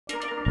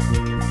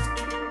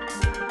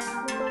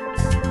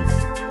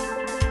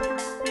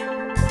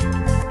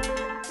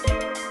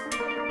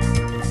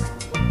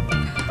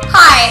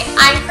Hi,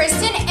 I'm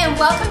Kristen and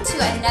welcome to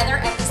another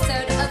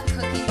episode of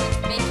Cooking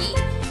with Mickey.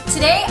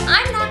 Today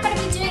I'm not going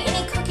to be doing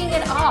any cooking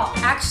at all.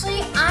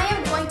 Actually, I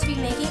am going to be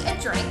making a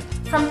drink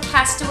from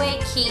Castaway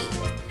Cay.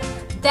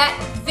 That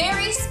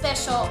very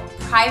special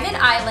private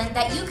island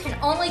that you can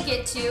only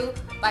get to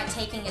by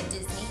taking a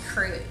Disney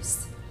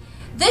cruise.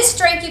 This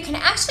drink you can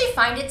actually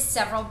find at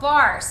several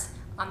bars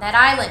on that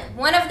island,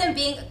 one of them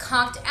being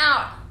Konked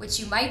Out, which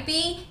you might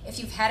be if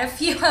you've had a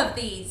few of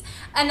these.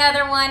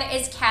 Another one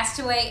is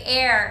Castaway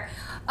Air.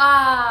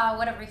 Ah,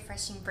 what a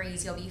refreshing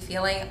breeze you'll be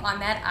feeling on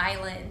that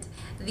island.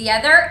 The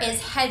other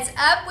is Heads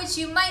Up, which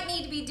you might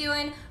need to be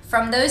doing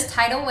from those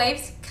tidal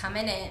waves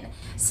coming in.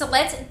 So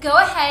let's go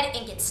ahead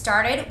and get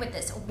started with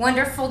this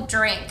wonderful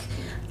drink.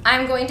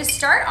 I'm going to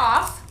start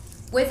off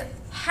with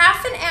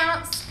 ½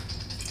 ounce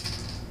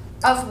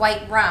of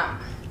white rum.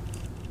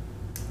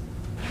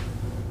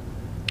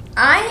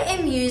 I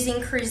am using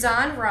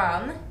Cruzan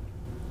rum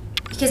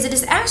because it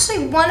is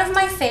actually one of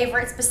my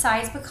favorites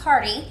besides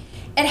Bacardi.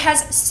 It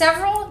has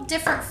several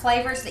different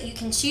flavors that you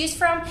can choose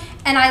from,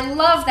 and I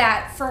love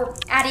that for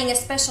adding a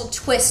special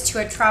twist to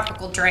a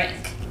tropical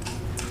drink.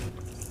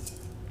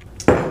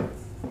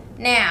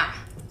 Now,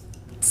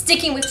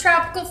 sticking with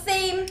tropical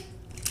theme,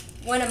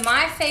 one of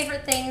my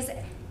favorite things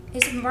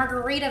is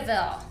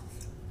Margaritaville.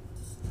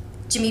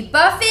 Jimmy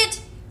Buffett,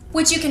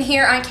 which you can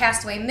hear on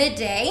Castaway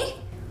Midday,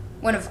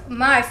 one of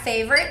my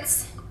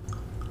favorites.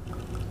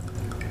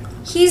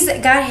 He's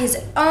got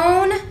his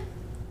own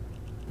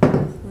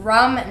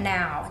rum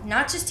now,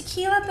 not just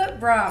tequila,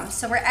 but rum.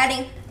 So we're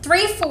adding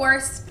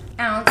 3/4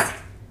 ounce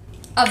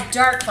of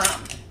dark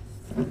rum.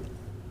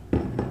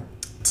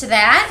 To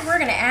that, we're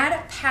gonna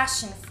add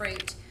passion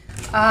fruit.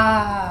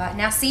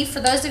 Now see,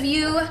 for those of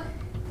you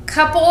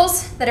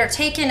couples that are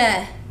taking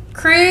a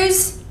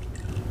cruise,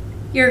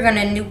 you're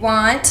gonna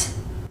want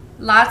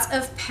lots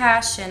of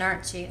passion,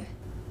 aren't you?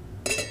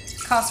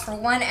 Calls for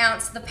 1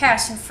 ounce of the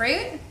passion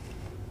fruit.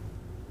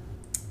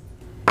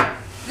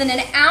 Then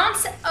 1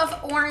 ounce of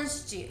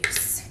orange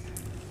juice.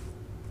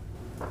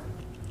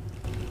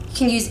 You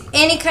can use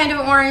any kind of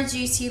orange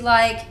juice you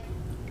like.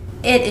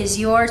 It is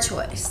your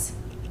choice.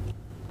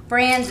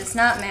 Brand does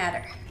not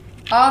matter.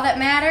 All that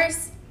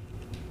matters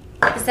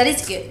is that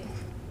it's good.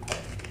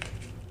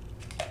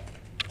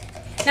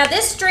 Now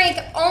this drink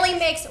only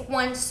makes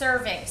 1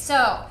 serving.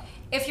 So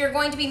if you're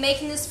going to be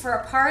making this for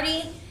a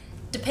party,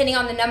 depending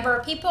on the number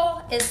of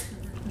people, is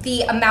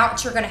the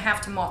amount you're going to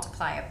have to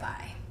multiply it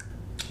by.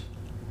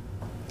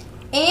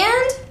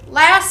 And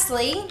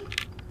lastly,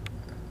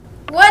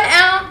 1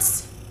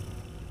 ounce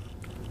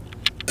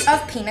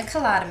of pina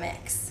colada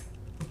mix.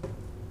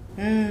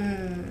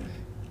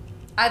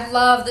 I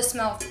love the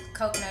smell of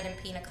coconut and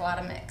pina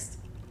colada mix.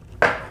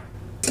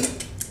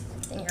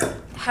 Then you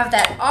have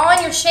that all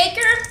in your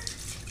shaker.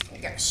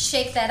 You're going to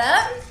shake that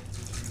up.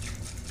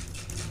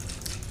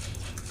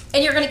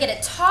 And you're going to get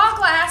a tall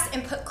glass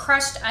and put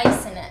crushed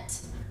ice in it,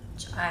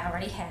 which I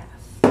already have.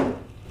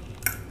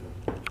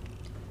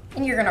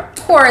 And you're going to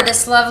pour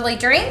this lovely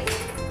drink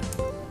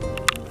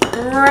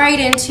right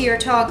into your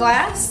tall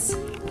glass.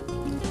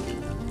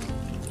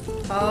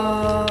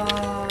 Oh,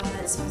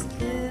 that smells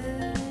good.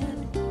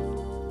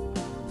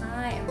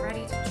 I am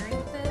ready to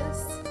drink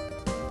this.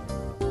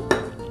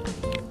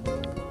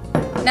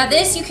 Now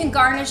this you can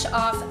garnish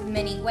off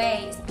many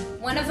ways.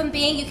 One of them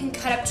being you can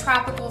cut up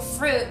tropical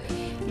fruit.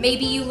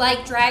 Maybe you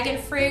like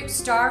dragon fruit,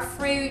 star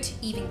fruit,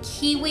 even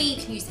kiwi.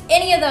 You can use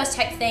any of those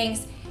type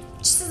things.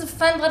 Just as a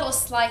fun little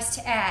slice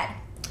to add.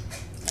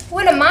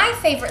 One of my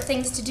favorite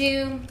things to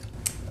do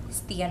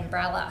is the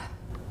umbrella.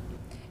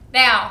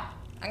 Now,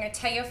 I'm going to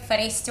tell you a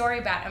funny story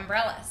about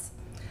umbrellas.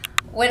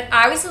 When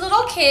I was a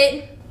little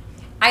kid,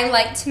 I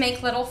liked to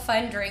make little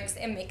fun drinks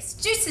and mix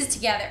juices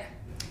together.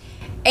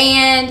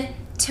 And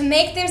to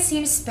make them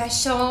seem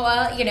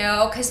special, you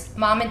know, because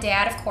mom and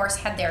dad, of course,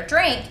 had their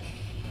drink.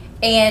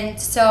 And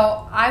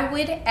so I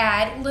would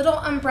add little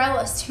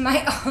umbrellas to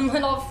my own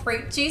little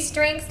fruit juice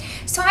drinks.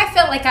 So I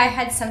felt like I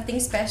had something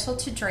special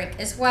to drink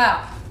as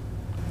well.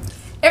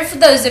 And for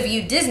those of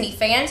you Disney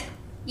fans,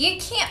 you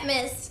can't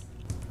miss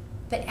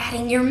but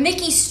adding your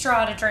Mickey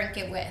straw to drink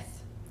it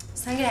with.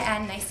 So I'm gonna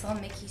add a nice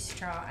little Mickey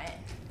straw in.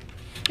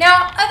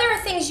 Now,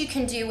 other things you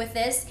can do with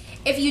this,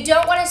 if you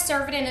don't wanna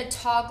serve it in a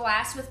tall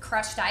glass with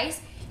crushed ice,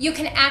 you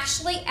can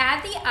actually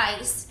add the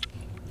ice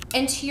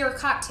into your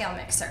cocktail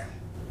mixer.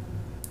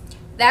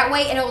 That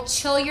way it'll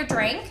chill your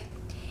drink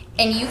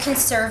and you can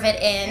serve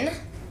it in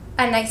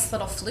a nice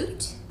little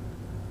flute.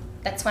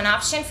 That's one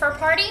option for a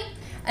party.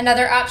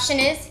 Another option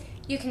is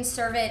you can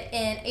serve it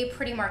in a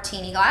pretty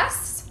martini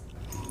glass.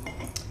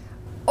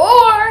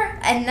 Or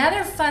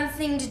another fun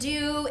thing to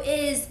do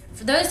is,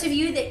 for those of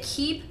you that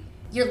keep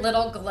your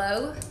little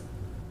glow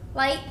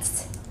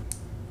lights,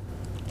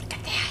 look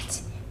at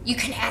that. You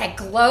can add a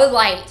glow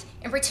light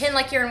and pretend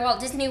like you're in Walt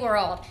Disney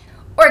World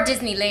or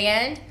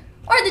Disneyland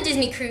or the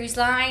Disney Cruise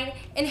Line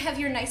and have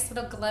your nice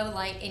little glow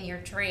light in your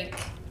drink.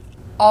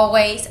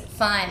 Always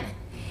fun.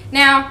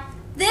 Now,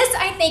 this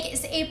I think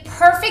is a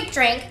perfect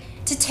drink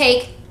to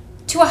take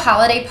to a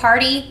holiday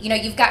party. You know,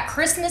 you've got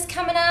Christmas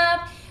coming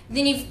up,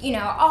 then you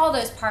know, all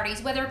those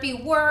parties, whether it be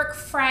work,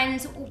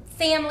 friends,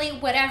 family,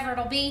 whatever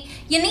it'll be,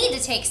 you need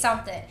to take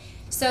something.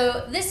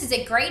 So this is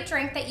a great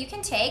drink that you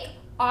can take.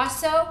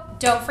 Also,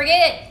 don't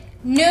forget,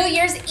 New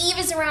Year's Eve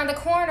is around the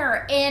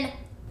corner and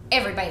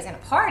everybody's gonna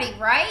party,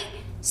 right?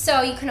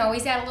 So you can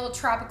always add a little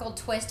tropical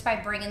twist by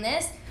bringing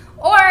this.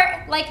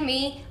 Or, like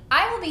me,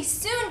 I will be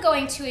soon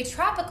going to a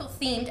tropical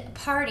themed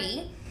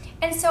party,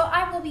 and so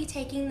I will be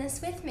taking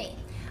this with me,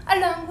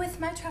 along with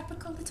my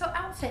tropical little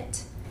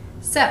outfit.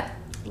 So,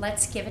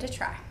 let's give it a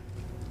try.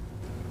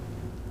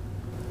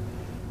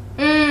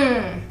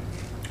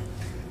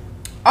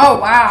 Oh,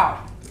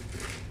 wow.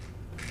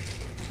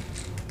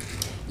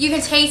 You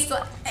can taste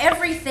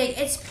everything.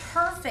 It's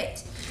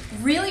perfect.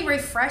 Really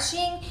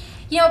refreshing.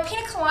 You know,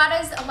 pina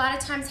coladas a lot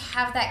of times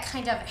have that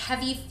kind of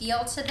heavy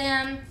feel to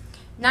them.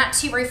 Not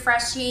too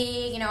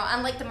refreshing, you know,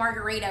 unlike the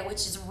margarita,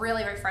 which is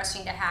really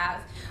refreshing to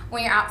have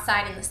when you're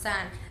outside in the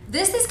sun.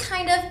 This is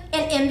kind of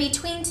an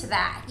in-between to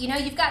that. You know,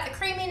 you've got the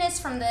creaminess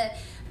from the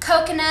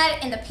coconut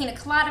and the pina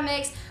colada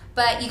mix,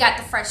 but you got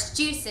the fresh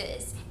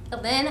juices.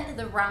 And then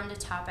the rum to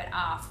top it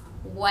off.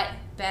 What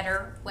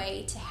better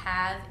way to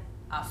have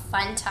a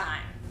fun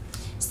time?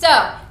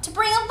 So, to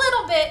bring a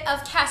little bit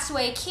of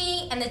Castaway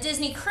Cay and the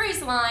Disney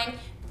Cruise Line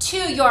to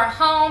your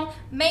home,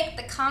 make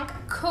the Konk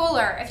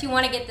Cooler. If you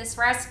want to get this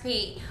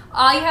recipe,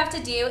 all you have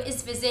to do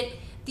is visit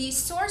the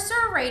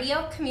Sorcerer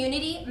Radio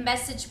community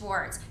message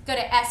boards. Go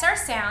to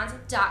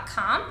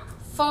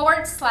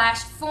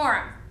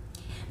srsounds.com/forum.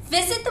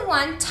 Visit the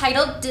one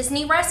titled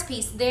Disney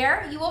Recipes.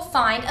 There you will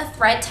find a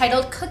thread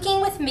titled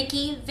Cooking with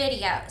Mickey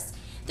Videos.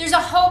 There's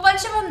a whole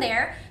bunch of them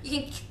there.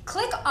 You can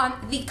click on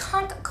the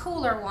Konk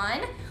Cooler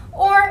one,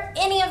 or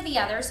any of the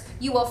others.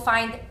 You will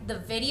find the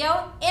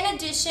video, in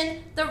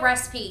addition the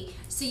recipe,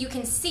 so you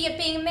can see it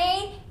being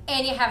made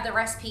and you have the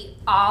recipe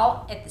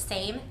all at the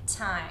same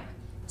time.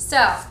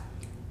 So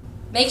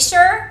make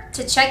sure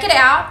to check it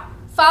out.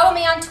 Follow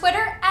me on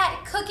Twitter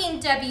at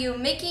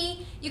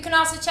CookingwithMickey. You can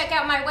also check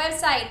out my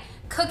website,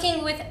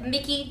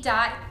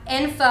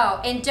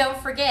 CookingwithMickey.info. And don't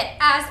forget,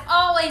 as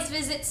always,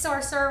 visit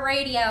Sorcerer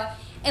Radio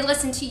and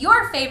listen to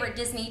your favorite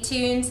Disney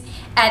tunes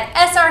at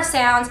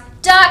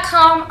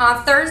srsounds.com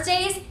on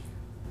Thursdays.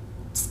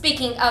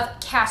 Speaking of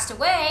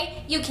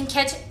Castaway, you can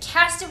catch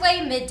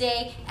Castaway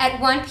midday at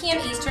 1 p.m.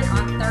 Eastern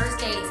on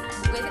Thursdays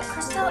with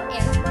Crystal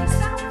and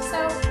myself,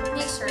 so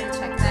make sure to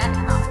check that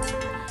out.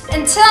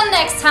 Until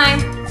next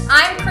time,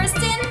 I'm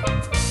Kristen,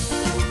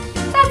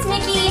 that's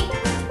Mickey,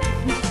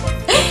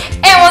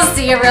 and we'll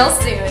see you real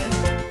soon.